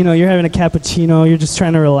 Like you're having a cappuccino, you're just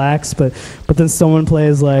trying to relax, but then someone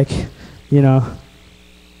plays like, you know,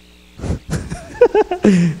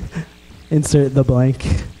 insert the blank,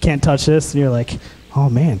 can't touch this, and you're like, oh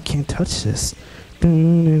man, can't touch this.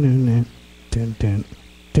 Man,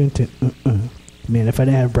 if I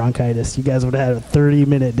didn't have bronchitis, you guys would have had a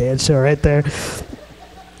 30-minute dance show right there.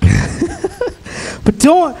 But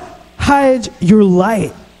don't hide your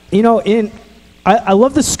light. You know, I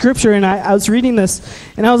love the scripture, and I was reading this,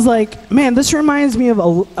 and I was like, man, this reminds me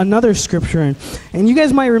of another scripture. And you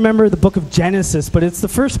guys might remember the book of Genesis, but it's the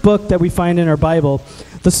first book that we find in our Bible,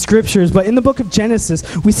 the scriptures. But in the book of Genesis,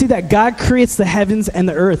 we see that God creates the heavens and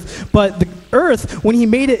the earth. But the earth, when he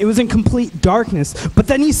made it, it was in complete darkness. But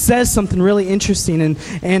then he says something really interesting,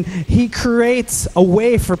 and he creates a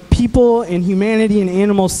way for people and humanity and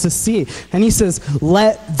animals to see. And he says,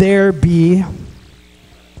 let there be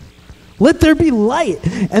light.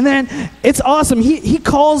 And then it's awesome. He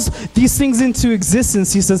calls these things into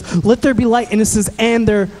existence. He says, let there be light. And it says, and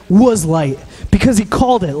there was light, because he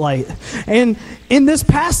called it light. And in this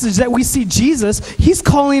passage that we see Jesus, he's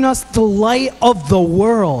calling us the light of the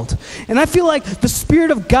world. And I feel like the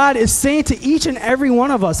Spirit of God is saying to each and every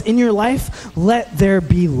one of us in your life, let there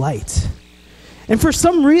be light. And for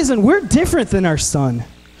some reason, we're different than our son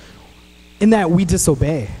in that we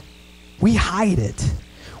disobey. We hide it.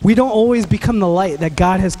 We don't always become the light that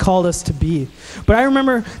God has called us to be. But I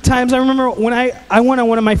remember when I went on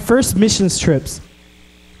one of my first missions trips.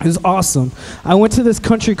 It was awesome. I went to this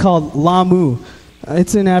country called Lamu.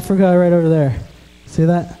 It's in Africa right over there. See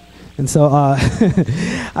that? And so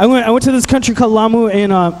I went to this country called Lamu,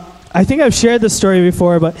 and I think I've shared this story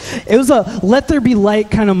before, but it was a let there be light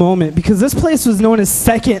kind of moment, because this place was known as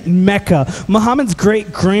Second Mecca. Muhammad's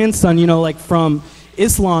great-grandson, you know, like from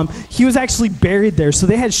Islam, he was actually buried there. So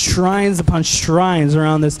they had shrines upon shrines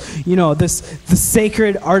around this, you know, the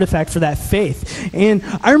sacred artifact for that faith. And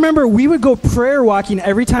I remember we would go prayer walking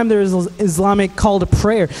every time there was an Islamic call to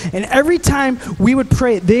prayer. And every time we would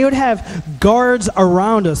pray, they would have guards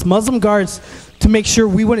around us, Muslim guards, to make sure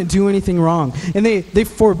we wouldn't do anything wrong. And they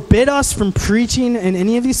forbid us from preaching in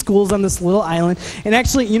any of these schools on this little island. And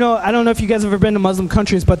actually, you know, I don't know if you guys have ever been to Muslim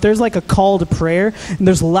countries, but there's like a call to prayer, and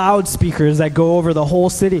there's loudspeakers that go over the whole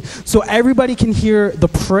city. So everybody can hear the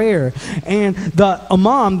prayer. And the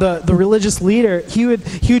imam, the religious leader, he would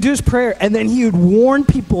do his prayer, and then he would warn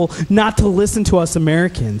people not to listen to us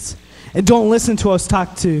Americans. And don't listen to us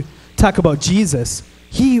talk about Jesus.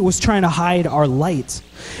 He was trying to hide our light.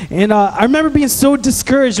 And I remember being so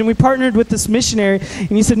discouraged, and we partnered with this missionary, and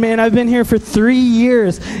he said, man, I've been here for 3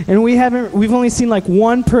 years, and we've only seen like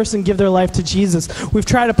one person give their life to Jesus. We've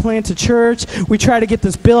tried to plant a church, we try to get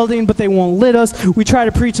this building, but they won't let us. We try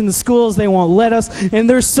to preach in the schools, they won't let us. And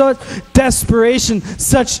there's such desperation,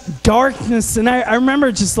 such darkness. And I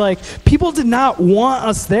remember just like, people did not want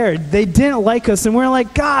us there. They didn't like us, and we're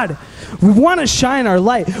like, God, we want to shine our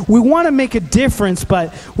light. We want to make a difference,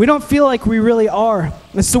 but we don't feel like we really are.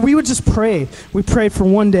 And so we would just pray. We prayed for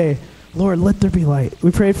one day, Lord, let there be light.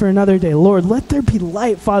 We prayed for another day. Lord, let there be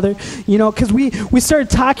light, Father. You know, because we started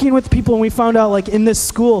talking with people, and we found out, like, in this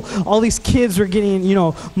school, all these kids were getting, you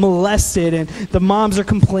know, molested, and the moms are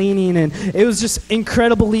complaining, and it was just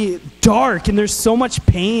incredibly dark, and there's so much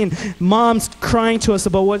pain. Moms crying to us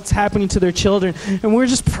about what's happening to their children, and we're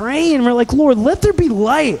just praying. We're like, Lord, let there be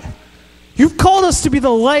light. You've called us to be the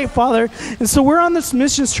light, Father. And so we're on this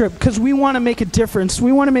missions trip because we want to make a difference.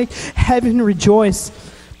 We want to make heaven rejoice.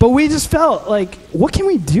 But we just felt like, what can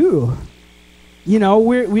we do? You know,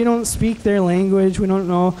 we don't speak their language. We don't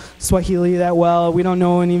know Swahili that well. We don't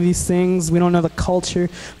know any of these things. We don't know the culture.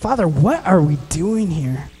 Father, what are we doing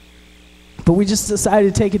here? But we just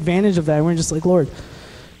decided to take advantage of that. And we're just like, Lord,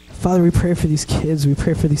 Father, we pray for these kids. We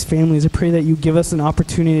pray for these families. I pray that you give us an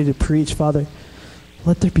opportunity to preach, Father.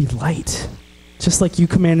 Let there be light. Just like you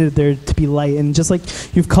commanded there to be light. And just like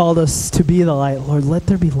you've called us to be the light, Lord, let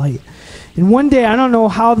there be light. And one day, I don't know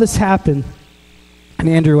how this happened. And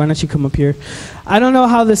Andrew, why don't you come up here? I don't know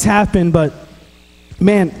how this happened, but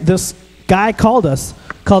man, this guy called us,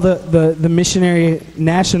 called the missionary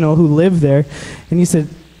national who lived there. And he said,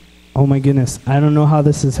 oh my goodness, I don't know how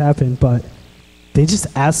this has happened, but they just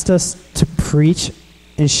asked us to preach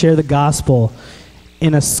and share the gospel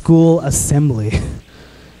in a school assembly.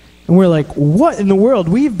 And we're like, what in the world?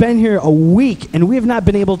 We've been here a week, and we have not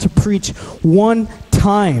been able to preach one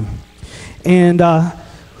time. And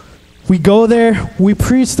we go there, we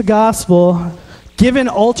preach the gospel, give an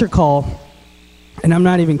altar call, and I'm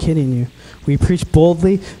not even kidding you. We preach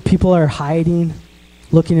boldly. People are hiding,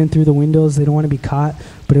 looking in through the windows. They don't want to be caught.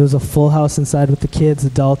 But it was a full house inside with the kids,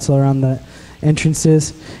 adults all around the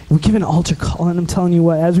entrances. And we give an altar call, and I'm telling you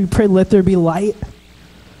what, as we pray, let there be light,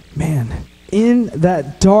 man, in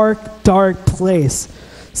that dark, dark place,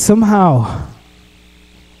 somehow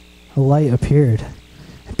a light appeared.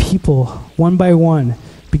 And people, one by one,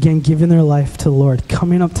 began giving their life to the Lord,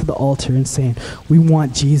 coming up to the altar and saying, we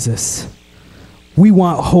want Jesus. We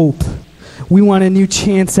want hope. We want a new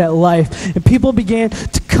chance at life. And people began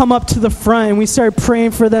to come up to the front, and we started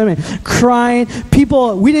praying for them and crying.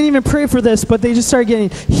 People, we didn't even pray for this, but they just started getting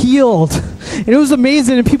healed. And it was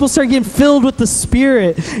amazing, and people started getting filled with the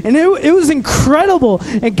Spirit. And it was incredible.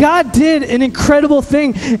 And God did an incredible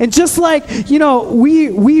thing. And just like, you know,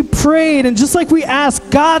 we prayed, and just like we asked,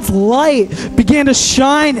 God's light began to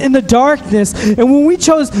shine in the darkness. And when we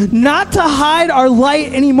chose not to hide our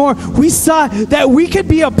light anymore, we saw that we could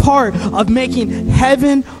be a part of making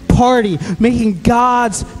heaven party, making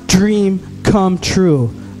God's dream come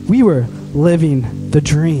true. We were living the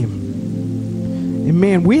dream. And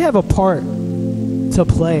man, we have a part to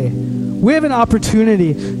play. We have an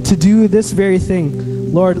opportunity to do this very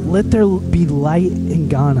thing. Lord, let there be light in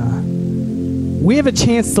Ghana. We have a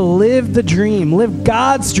chance to live the dream, live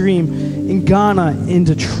God's dream in Ghana, in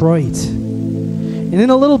Detroit. And in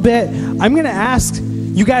a little bit, I'm going to ask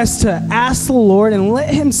you guys to ask the Lord and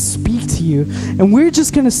let him speak to you. And we're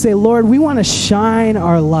just going to say, Lord, we want to shine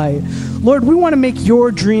our light. Lord, we want to make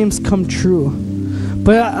your dreams come true.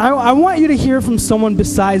 But I want you to hear from someone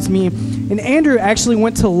besides me. And Andrew actually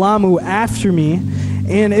went to Lamu after me.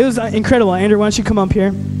 And it was incredible. Andrew, why don't you come up here?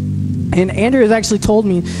 And Andrew has actually told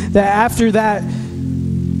me that after that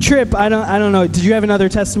trip, I don't know, did you have another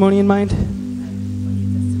testimony in mind?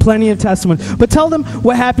 Plenty of testimony. But tell them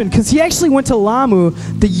what happened, because he actually went to Lamu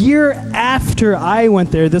the year after I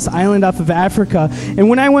went there, this island off of Africa. And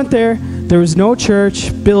when I went there, there was no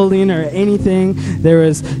church building or anything. There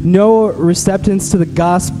was no receptance to the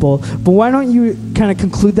gospel. But why don't you kind of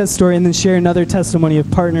conclude that story and then share another testimony of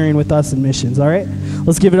partnering with us in missions, all right?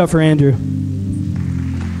 Let's give it up for Andrew.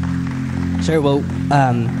 Sure. Well,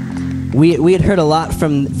 we had heard a lot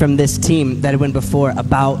from this team that went before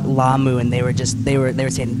about Lamu, and they were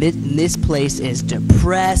saying this place is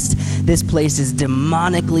depressed. This place is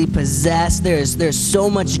demonically possessed. There's so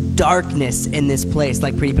much darkness in this place,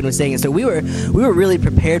 like Preepan was saying. And so we were really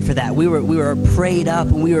prepared for that. We were prayed up,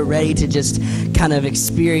 and we were ready to just kind of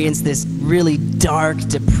experience this really dark,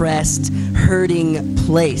 depressed, hurting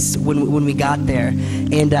place when we got there.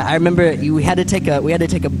 And I remember we had to take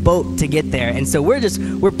a boat to get there. And so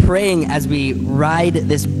we're praying as we ride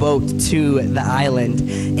this boat to the island.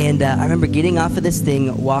 And I remember getting off of this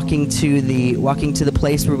thing, walking to the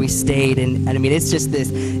place where we stayed. And I mean, it's just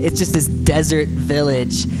this desert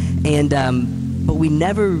village. And but we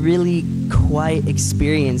never really quite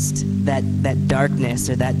experienced that darkness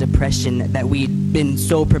or that depression that we'd been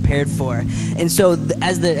so prepared for. And so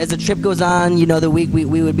as the trip goes on, you know, the week we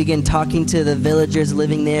would begin talking to the villagers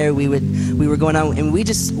living there. We were going out, and we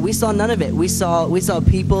saw none of it. We saw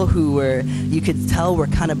people who you could tell were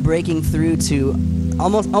kind of breaking through to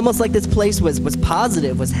almost like this place was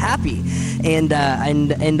positive, was happy, and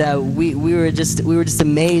we were just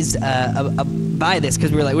amazed by this,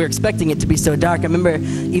 because we were expecting it to be so dark. I remember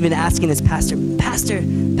even asking this Pastor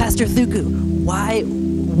Thuku, why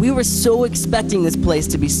we were so expecting this place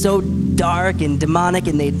to be so dark and demonic,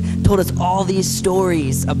 and they told us all these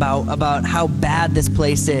stories about how bad this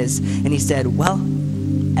place is. And he said, well,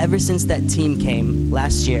 ever since that team came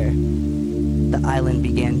last year, the island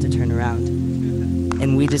began to turn around.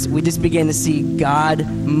 And we just began to see God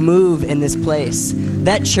move in this place.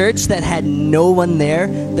 That church that had no one there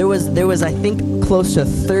was I think close to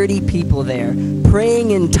 30 people there,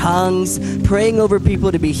 praying in tongues, praying over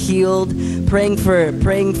people to be healed, praying for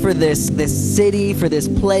this city, for this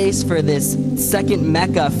place, for this second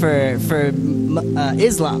Mecca for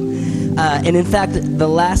Islam. And in fact, the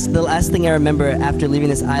last thing I remember after leaving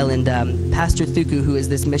this island, Pastor Thuku, who is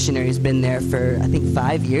this missionary, has been there for I think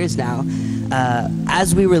 5 years now.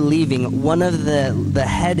 As we were leaving, one of the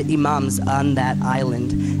head imams on that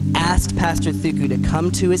island asked Pastor Thuku to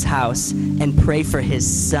come to his house and pray for his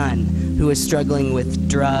son, who was struggling with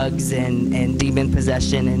drugs and demon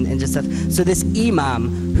possession and just stuff. So this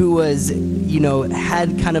imam, who was,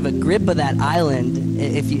 had kind of a grip of that island,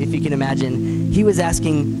 if you can imagine, he was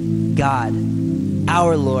asking God,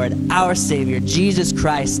 our Lord, our Savior, Jesus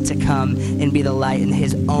Christ, to come and be the light in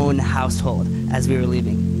his own household as we were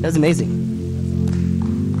leaving. That was amazing.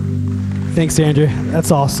 Thanks, Andrew. That's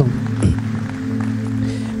awesome.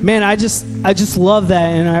 Man, I just love that,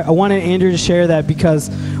 and I wanted Andrew to share that because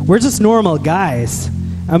we're just normal guys.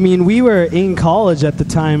 I mean, we were in college at the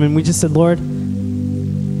time, and we just said, Lord,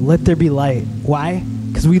 let there be light. Why?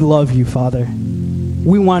 Because we love you, Father.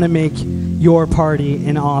 We want to make your party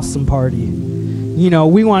an awesome party.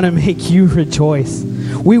 We want to make you rejoice.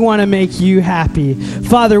 We want to make you happy.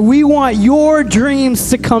 Father, we want your dreams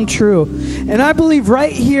to come true. And I believe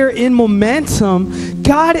right here in Momentum,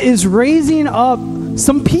 God is raising up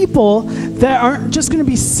some people that aren't just going to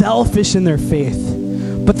be selfish in their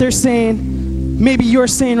faith, but they're saying, maybe you're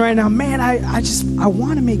saying right now, man, I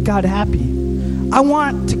want to make God happy. I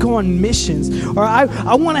want to go on missions, or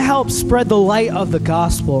I want to help spread the light of the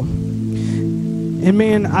gospel. And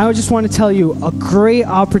man, I just want to tell you, a great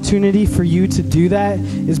opportunity for you to do that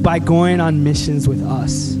is by going on missions with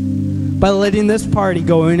us. By letting this party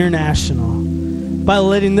go international. By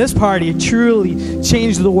letting this party truly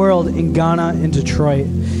change the world in Ghana and Detroit.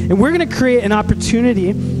 And we're going to create an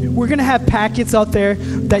opportunity. We're going to have packets out there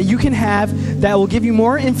that you can have that will give you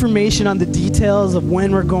more information on the details of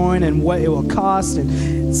when we're going and what it will cost,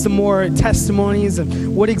 and some more testimonies of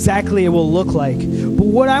what exactly it will look like. But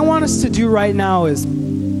what I want us to do right now is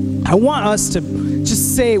I want us to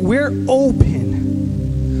just say we're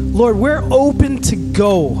open. Lord, we're open to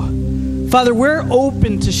go. Father, we're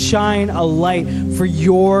open to shine a light for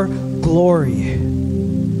your glory.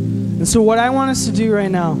 And so what I want us to do right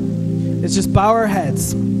now is just bow our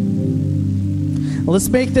heads. Let's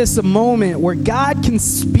make this a moment where God can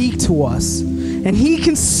speak to us and he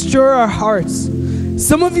can stir our hearts.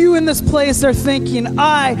 Some of you in this place are thinking,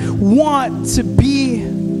 I want to be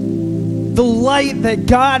the light that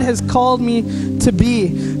God has called me to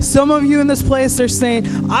be. Some of you in this place are saying,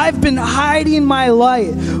 I've been hiding my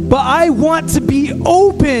light, but I want to be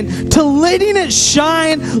open to letting it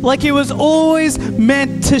shine like it was always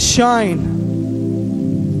meant to shine.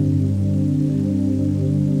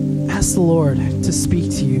 Ask the Lord to speak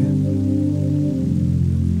to you.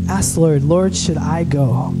 Ask the Lord, Lord, should I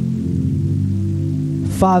go?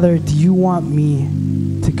 Father, do you want me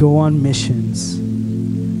to go on missions?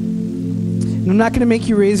 And I'm not going to make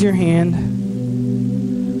you raise your hand.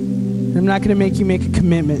 I'm not going to make you make a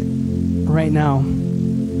commitment right now.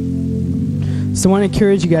 So I want to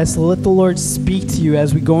encourage you guys to let the Lord speak to you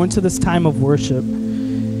as we go into this time of worship.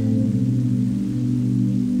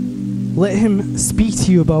 Let him speak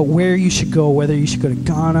to you about where you should go, whether you should go to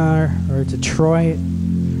Ghana or Detroit,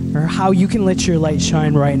 or how you can let your light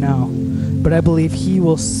shine right now. But I believe he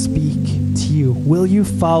will speak to you. Will you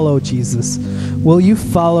follow Jesus? Will you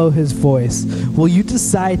follow his voice? Will you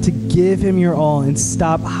decide to give him your all and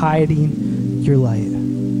stop hiding your light?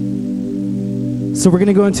 So we're going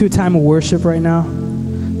to go into a time of worship right now.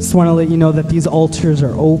 Just want to let you know that these altars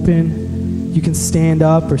are open. You can stand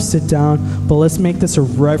up or sit down, but let's make this a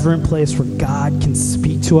reverent place where God can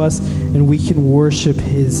speak to us and we can worship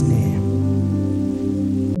his name.